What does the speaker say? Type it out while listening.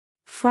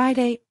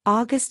Friday,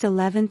 August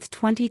 11,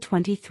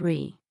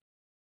 2023.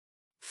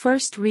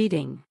 First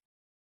reading.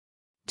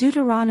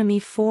 Deuteronomy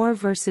 4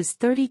 verses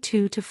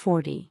 32 to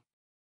 40.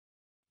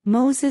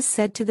 Moses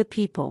said to the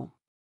people,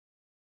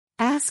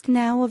 "Ask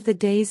now of the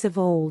days of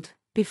old,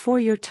 before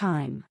your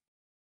time.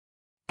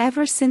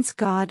 Ever since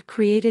God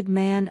created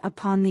man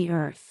upon the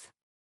earth.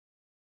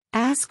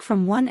 Ask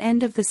from one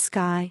end of the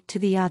sky to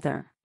the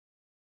other.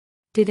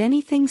 Did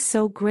anything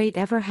so great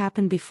ever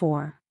happen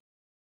before?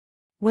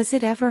 Was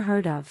it ever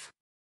heard of?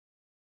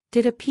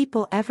 Did a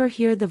people ever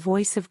hear the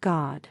voice of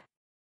God?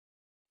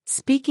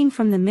 Speaking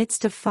from the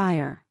midst of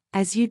fire,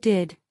 as you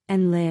did,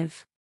 and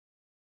live?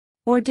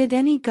 Or did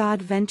any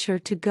God venture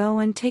to go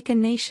and take a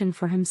nation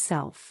for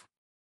himself?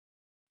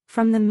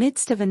 From the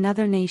midst of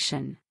another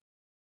nation?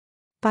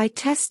 By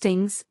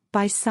testings,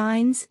 by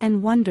signs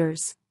and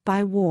wonders,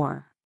 by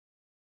war.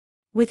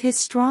 With his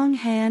strong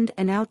hand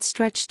and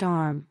outstretched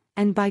arm,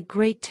 and by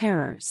great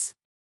terrors.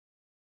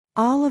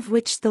 All of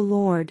which the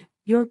Lord,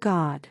 your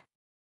God,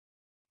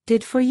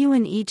 did for you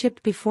in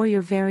Egypt before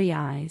your very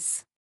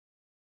eyes.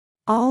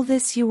 All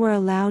this you were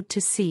allowed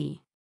to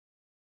see.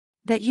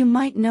 That you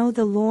might know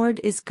the Lord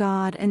is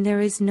God and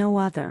there is no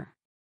other.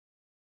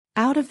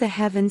 Out of the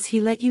heavens he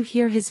let you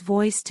hear his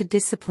voice to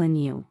discipline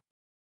you.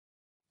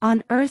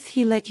 On earth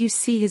he let you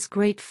see his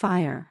great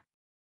fire.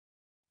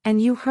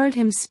 And you heard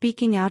him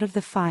speaking out of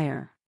the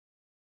fire.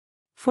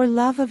 For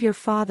love of your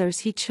fathers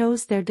he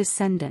chose their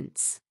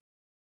descendants.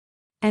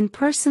 And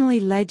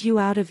personally led you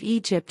out of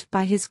Egypt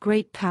by his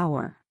great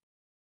power.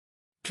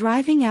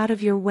 Driving out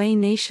of your way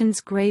nations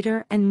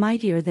greater and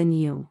mightier than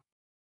you.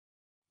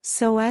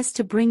 So as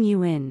to bring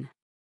you in.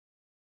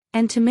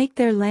 And to make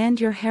their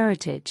land your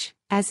heritage,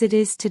 as it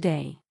is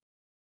today.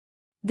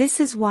 This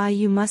is why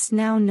you must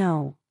now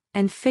know,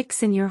 and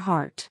fix in your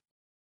heart.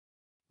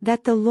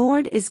 That the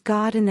Lord is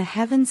God in the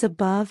heavens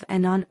above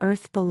and on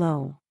earth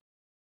below.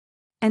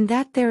 And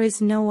that there is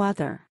no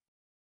other.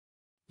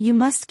 You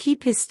must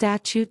keep his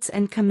statutes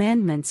and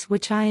commandments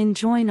which I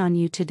enjoin on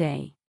you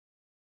today.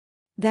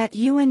 That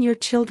you and your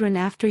children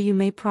after you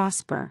may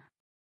prosper.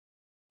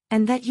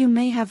 And that you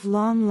may have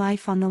long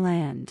life on the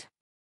land.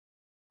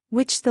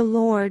 Which the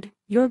Lord,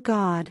 your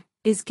God,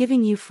 is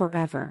giving you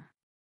forever.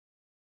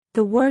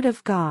 The Word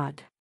of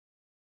God.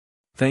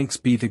 Thanks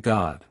be to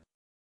God.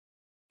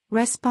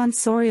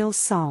 Responsorial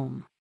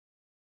Psalm.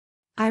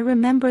 I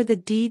remember the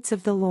deeds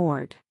of the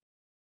Lord.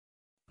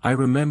 I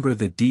remember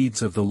the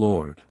deeds of the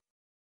Lord.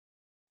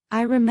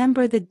 I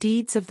remember the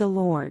deeds of the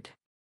Lord.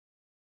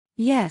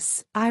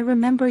 Yes, I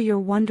remember your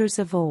wonders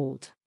of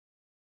old.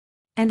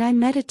 And I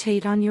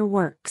meditate on your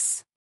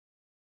works.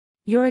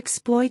 Your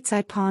exploits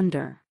I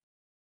ponder.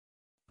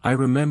 I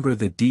remember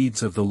the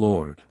deeds of the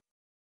Lord.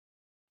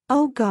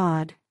 O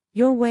God,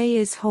 your way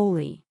is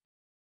holy.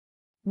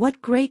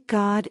 What great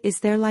God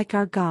is there like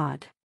our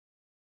God?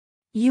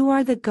 You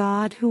are the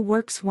God who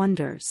works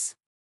wonders.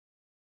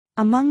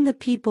 Among the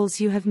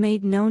peoples you have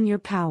made known your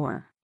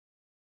power.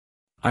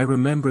 I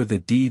remember the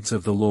deeds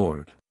of the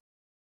Lord.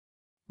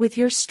 With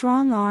your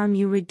strong arm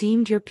you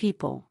redeemed your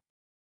people.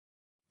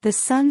 The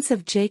sons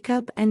of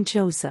Jacob and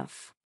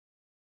Joseph.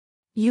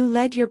 You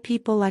led your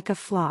people like a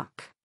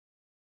flock.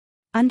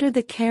 Under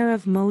the care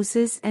of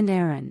Moses and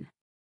Aaron.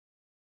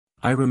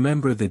 I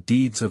remember the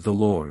deeds of the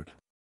Lord.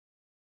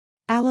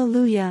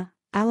 Alleluia,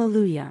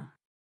 alleluia.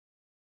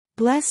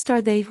 Blessed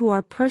are they who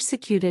are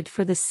persecuted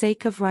for the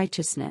sake of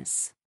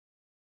righteousness.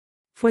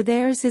 For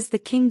theirs is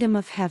the kingdom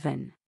of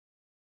heaven.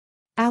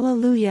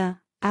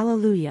 Alleluia,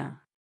 alleluia.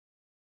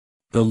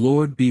 The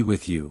Lord be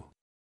with you.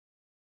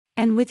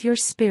 And with your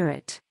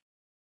spirit.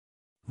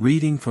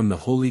 Reading from the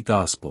Holy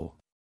Gospel.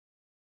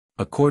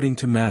 According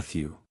to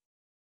Matthew.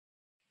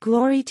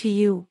 Glory to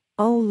you,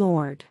 O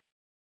Lord.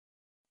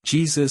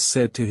 Jesus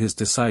said to his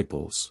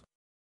disciples,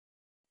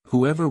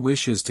 "Whoever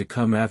wishes to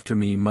come after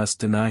me must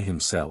deny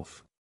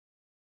himself.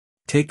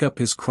 Take up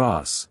his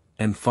cross,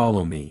 and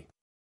follow me.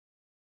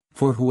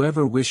 For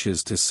whoever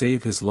wishes to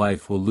save his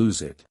life will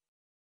lose it.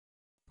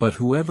 But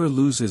whoever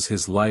loses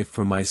his life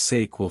for my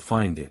sake will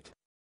find it.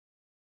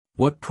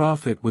 What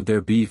profit would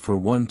there be for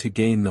one to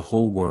gain the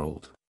whole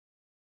world,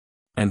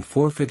 and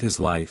forfeit his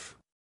life?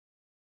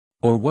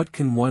 Or what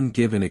can one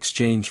give in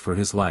exchange for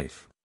his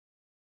life?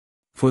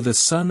 For the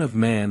Son of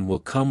Man will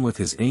come with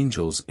his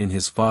angels in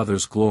his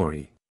Father's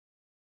glory.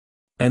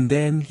 And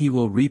then he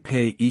will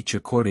repay each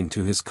according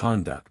to his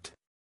conduct.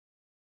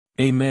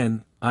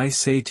 Amen, I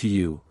say to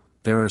you,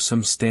 there are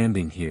some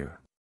standing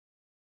here,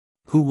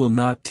 who will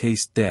not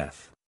taste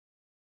death,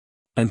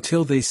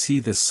 until they see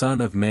the Son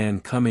of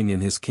Man coming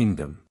in his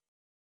kingdom."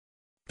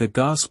 The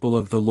Gospel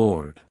of the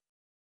Lord.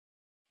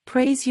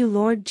 Praise you,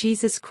 Lord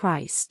Jesus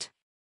Christ.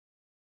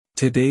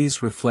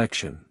 Today's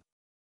reflection.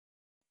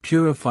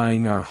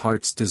 Purifying our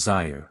heart's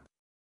desire.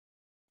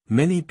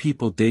 Many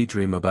people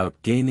daydream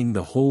about gaining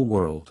the whole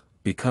world,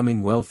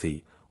 becoming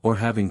wealthy, or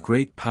having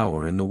great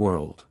power in the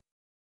world.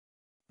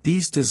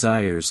 These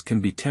desires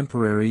can be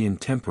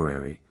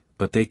temporary,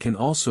 but they can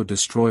also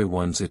destroy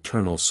one's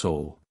eternal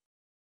soul.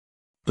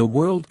 The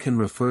world can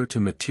refer to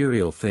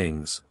material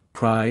things,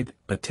 pride,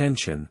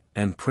 attention,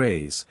 and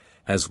praise,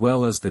 as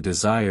well as the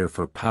desire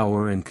for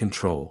power and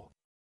control.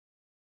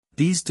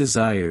 These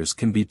desires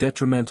can be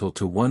detrimental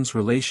to one's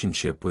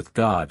relationship with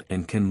God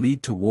and can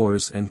lead to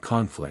wars and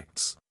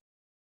conflicts.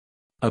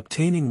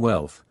 Obtaining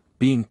wealth,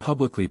 being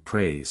publicly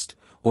praised,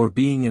 or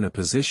being in a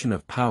position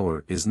of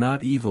power is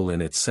not evil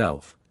in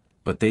itself,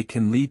 but they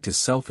can lead to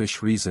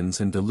selfish reasons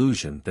and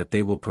delusion that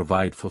they will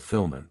provide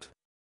fulfillment.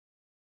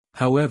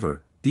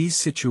 However, these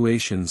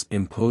situations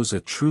impose a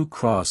true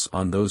cross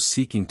on those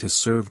seeking to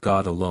serve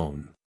God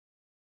alone.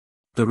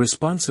 The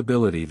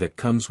responsibility that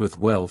comes with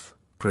wealth,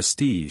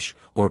 prestige,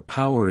 or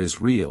power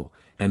is real,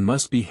 and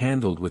must be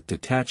handled with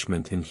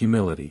detachment and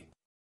humility.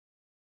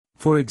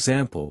 For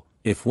example,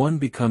 if one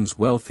becomes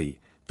wealthy,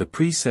 the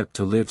precept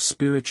to live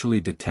spiritually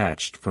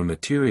detached from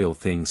material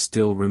things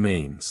still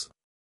remains.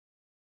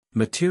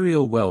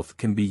 Material wealth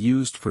can be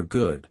used for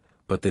good,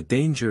 but the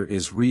danger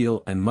is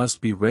real and must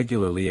be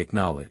regularly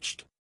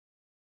acknowledged.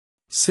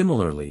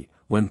 Similarly,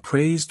 when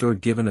praised or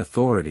given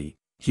authority,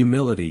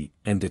 humility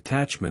and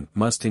detachment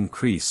must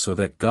increase so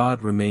that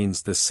God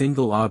remains the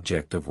single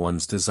object of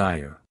one's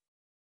desire.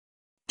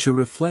 To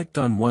reflect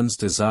on one's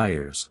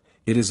desires,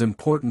 it is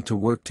important to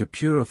work to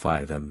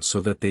purify them so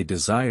that they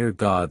desire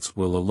God's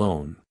will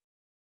alone.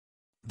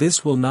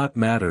 This will not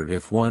matter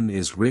if one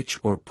is rich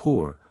or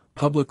poor,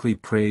 publicly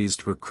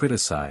praised or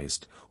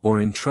criticized,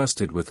 or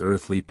entrusted with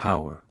earthly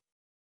power.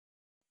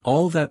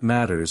 All that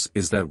matters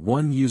is that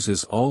one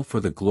uses all for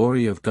the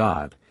glory of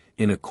God,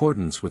 in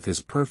accordance with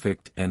His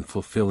perfect and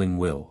fulfilling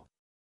will.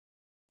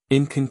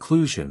 In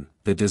conclusion,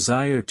 the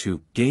desire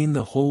to gain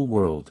the whole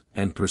world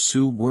and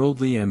pursue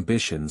worldly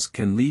ambitions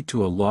can lead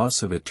to a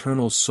loss of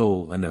eternal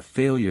soul and a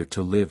failure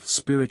to live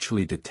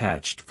spiritually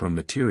detached from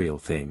material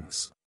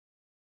things.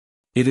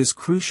 It is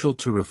crucial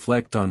to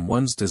reflect on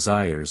one's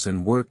desires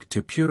and work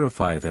to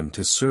purify them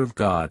to serve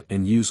God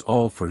and use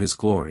all for His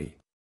glory.